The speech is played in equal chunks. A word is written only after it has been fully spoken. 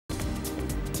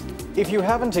If you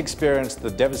haven't experienced the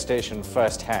devastation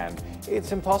firsthand,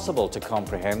 it's impossible to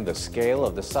comprehend the scale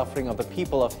of the suffering of the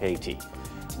people of Haiti.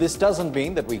 This doesn't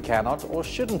mean that we cannot or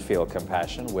shouldn't feel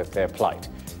compassion with their plight.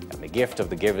 And the Gift of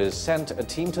the Givers sent a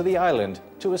team to the island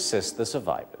to assist the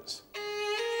survivors.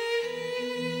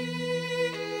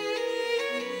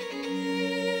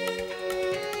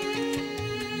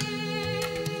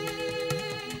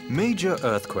 Major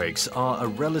earthquakes are a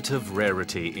relative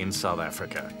rarity in South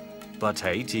Africa. But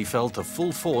Haiti felt the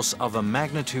full force of a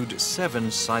magnitude 7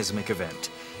 seismic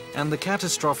event, and the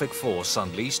catastrophic force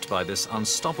unleashed by this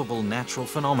unstoppable natural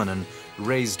phenomenon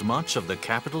razed much of the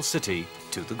capital city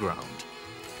to the ground.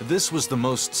 This was the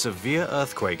most severe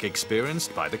earthquake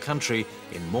experienced by the country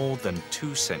in more than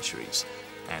 2 centuries,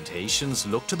 and Haitians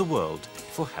looked to the world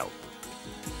for help.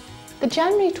 The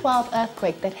January 12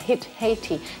 earthquake that hit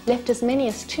Haiti left as many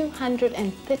as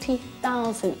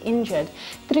 230,000 injured,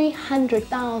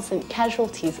 300,000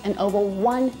 casualties, and over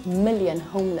 1 million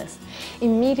homeless.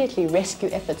 Immediately, rescue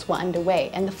efforts were underway,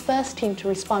 and the first team to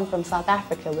respond from South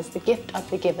Africa was the Gift of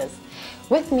the Givers.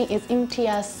 With me is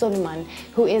Imtiaz Suleiman,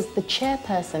 who is the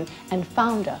chairperson and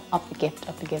founder of the Gift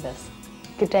of the Givers.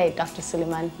 Good day, Dr.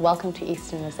 Suleiman. Welcome to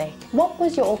Eastern Mosaic. What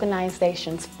was your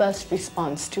organization's first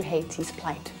response to Haiti's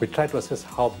plight? We tried to assess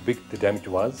how big the damage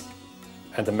was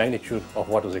and the magnitude of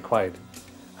what was required.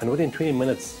 And within 20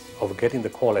 minutes of getting the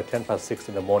call at 6:10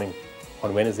 in the morning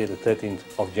on Wednesday, the 13th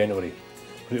of January,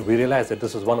 we realized that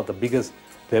this was one of the biggest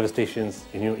devastations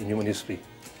in human history.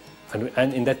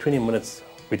 And in that 20 minutes,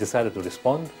 we decided to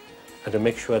respond and to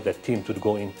make sure that teams would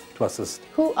go in to assist.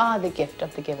 Who are the Gift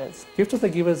of the Givers? Gift of the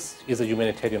Givers is a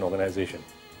humanitarian organization.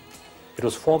 It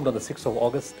was formed on the 6th of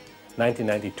August,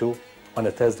 1992, on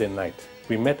a Thursday night.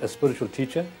 We met a spiritual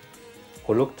teacher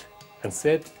who looked and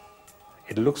said,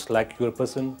 "It looks like you're a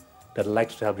person that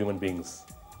likes to help human beings.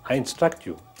 I instruct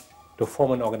you to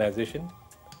form an organization.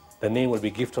 The name will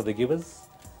be Gift of the Givers.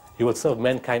 You will serve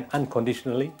mankind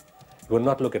unconditionally. You will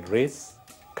not look at race,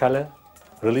 color,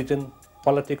 religion,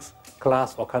 politics,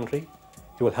 class, or country.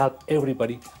 You will help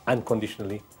everybody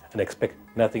unconditionally and expect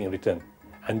nothing in return.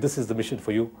 And this is the mission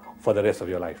for you for the rest of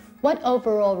your life." What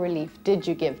overall relief did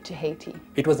you give to Haiti?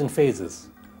 It was in phases.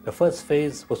 The first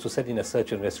phase was to set in a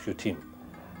search and rescue team.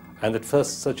 And that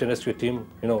first search and rescue team,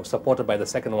 supported by the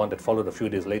second one that followed a few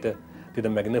days later, did a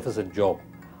magnificent job.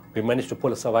 We managed to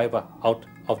pull a survivor out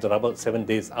of the rubble 7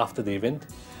 days after the event,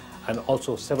 and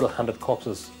also several hundred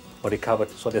corpses were recovered,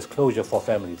 so there's closure for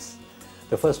families.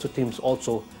 The first 2 teams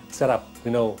also set up,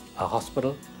 a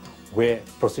hospital where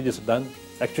procedures were done.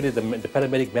 Actually, the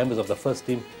paramedic members of the first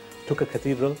team took a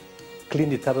cathedral,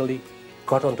 cleaned it thoroughly,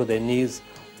 got onto their knees,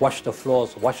 washed the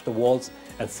floors, washed the walls,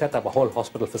 and set up a whole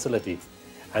hospital facility.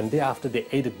 And thereafter, they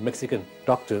aided Mexican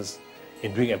doctors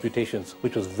in doing amputations,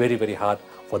 which was very, very hard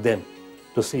for them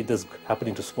to see this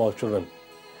happening to small children.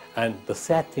 And the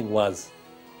sad thing was,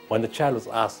 when the child was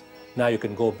asked, "Now you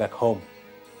can go back home,"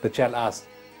 the child asked,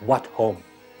 "What home?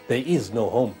 There is no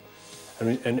home."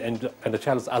 And the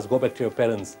child was asked, "Go back to your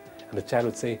parents." And the child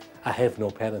would say, "I have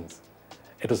no parents."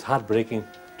 It was heartbreaking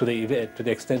to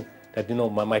the extent that,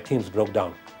 my teams broke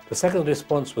down. The second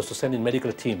response was to send in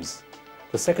medical teams.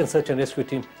 The second search and rescue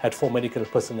team had 4 medical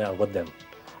personnel with them.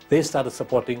 They started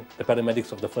supporting the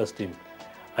paramedics of the first team.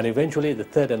 And eventually, the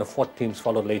third and the fourth teams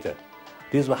followed later.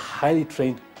 These were highly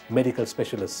trained medical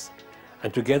specialists.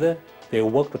 And together, they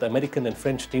worked with American and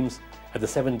French teams at the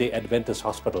Seventh-day Adventist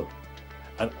Hospital.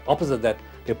 And opposite that,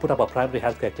 they put up a primary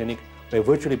healthcare clinic where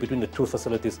virtually between the 2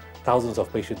 facilities, thousands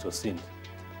of patients were seen.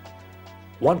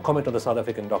 One comment on the South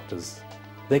African doctors: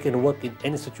 they can work in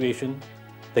any situation,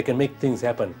 they can make things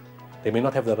happen. They may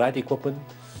not have the right equipment,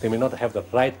 they may not have the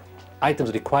right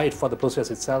items required for the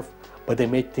process itself, but they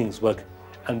made things work.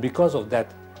 And because of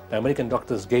that, the American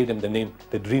doctors gave them the name,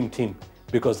 the Dream Team,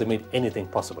 because they made anything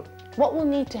possible. What will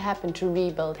need to happen to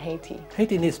rebuild Haiti?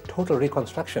 Haiti needs total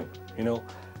reconstruction.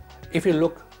 If you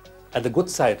look at the good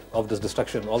side of this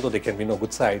destruction, although there can be no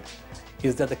good side,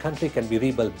 is that the country can be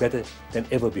rebuilt better than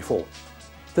ever before.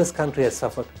 This country has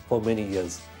suffered for many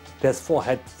years. It has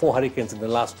had 4 hurricanes in the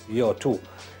last year or 2.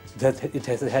 It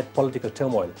has had political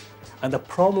turmoil. And the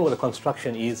problem with the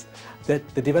construction is that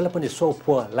the development is so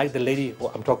poor, like the lady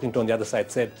I'm talking to on the other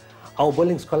side said, our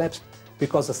buildings collapsed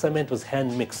because the cement was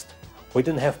hand mixed. We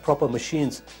didn't have proper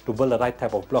machines to build the right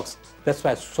type of blocks. That's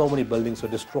why so many buildings were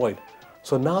destroyed.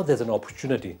 So now there's an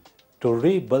opportunity to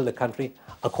rebuild the country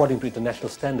according to international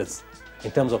standards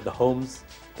in terms of the homes,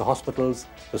 the hospitals,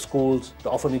 the schools, the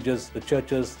orphanages, the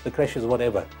churches, the creches,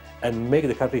 whatever, and make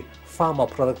the country far more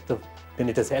productive than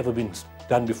it has ever been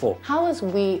done before. How as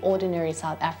we ordinary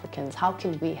South Africans, how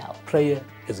can we help? Prayer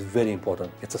is very important.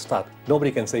 It's a start.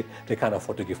 Nobody can say they can't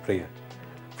afford to give prayer.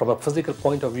 From a physical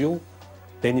point of view,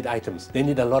 they need items. They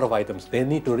need a lot of items. They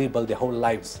need to rebuild their whole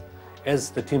lives.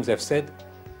 As the teams have said,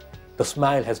 the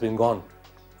smile has been gone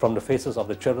from the faces of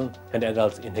the children and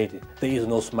adults in Haiti. There is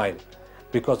no smile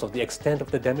because of the extent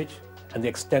of the damage and the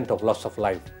extent of loss of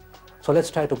life. So let's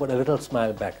try to put a little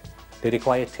smile back. They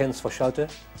require tents for shelter.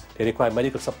 They require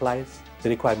medical supplies. They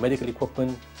require medical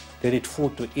equipment. They need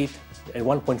food to eat. And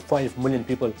 1.5 million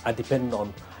people are dependent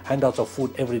on handouts of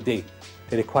food every day.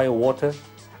 They require water.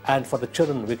 And for the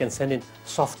children, we can send in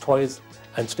soft toys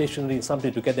and stationery,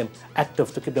 something to get them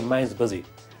active, to keep their minds busy.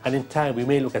 And in time, we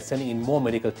may look at sending in more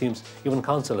medical teams, even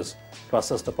counselors, to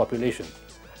assess the population.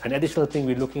 An additional thing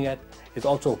we're looking at is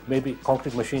also maybe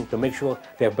concrete machine to make sure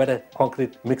they have better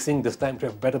concrete mixing this time, to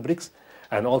have better bricks,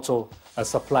 and also a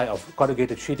supply of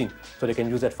corrugated sheeting so they can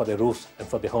use that for their roofs and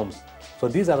for their homes. So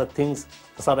these are the things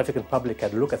the South African public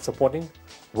can look at supporting.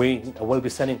 We will be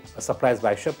sending supplies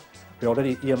by ship. We're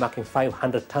already earmarking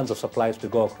 500 tons of supplies to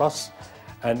go across.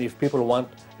 And if people want,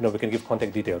 we can give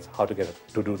contact details how to get it,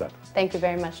 to do that. Thank you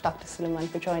very much, Dr. Suleiman,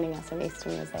 for joining us on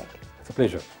Eastern Mosaic. It's a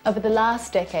pleasure. Over the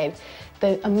last decade,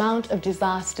 the amount of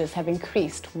disasters have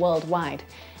increased worldwide.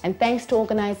 And thanks to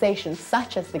organizations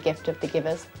such as the Gift of the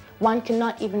Givers, one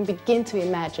cannot even begin to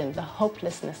imagine the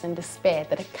hopelessness and despair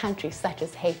that a country such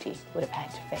as Haiti would have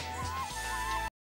had to face.